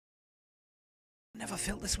Never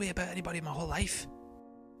felt this way about anybody in my whole life.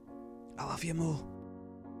 I love you, Mo.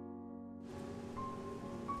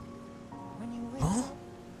 Huh?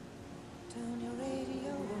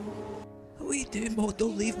 What are you doing, Mo?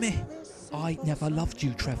 Don't leave me. I never loved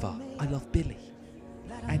you, Trevor. I love Billy.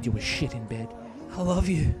 And you were shit in bed. I love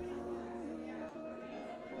you.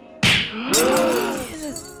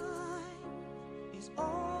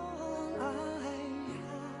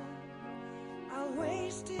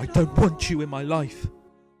 I don't want you in my life.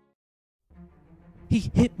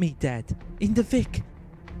 He hit me, Dad. In the Vic.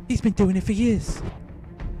 He's been doing it for years.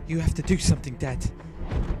 You have to do something, Dad.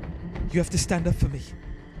 You have to stand up for me.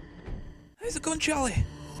 How's it going, Charlie?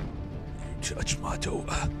 Judge my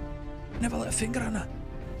daughter. Never let a finger on her.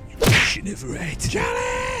 She never ate.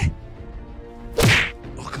 Charlie!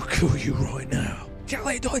 I could kill you right now.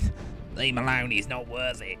 Charlie, don't. Leave him alone, he's not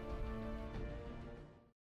worth it.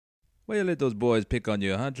 Why you let those boys pick on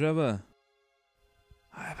you, huh, Trevor?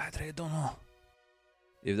 Hi, Patrick, I don't know.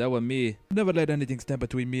 If that were me, I'd never let anything stand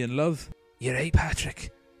between me and love. You're right,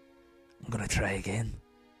 Patrick. I'm gonna try again.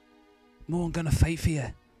 Mo, I'm gonna fight for you.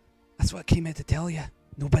 That's what I came here to tell you.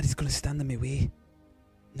 Nobody's gonna stand in my way.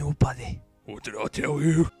 Nobody. What did I tell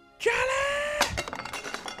you? Charlie!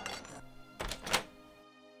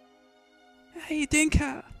 How you doing,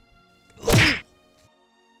 cat?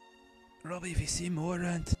 Robbie, if you see Mo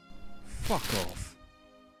around, Fuck off.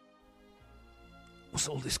 what's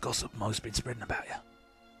all this gossip Mo's been spreading about you?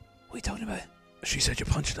 What are you talking about? She said you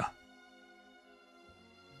punched her.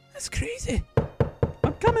 That's crazy.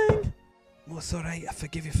 I'm coming. Mo, it's alright. I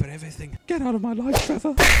forgive you for everything. Get out of my life,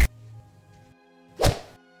 Trevor.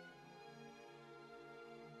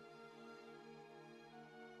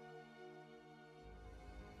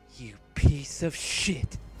 You piece of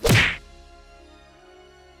shit.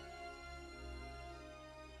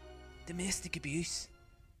 Domestic abuse.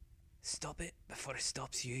 Stop it before it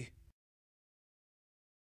stops you.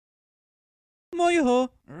 Moyo.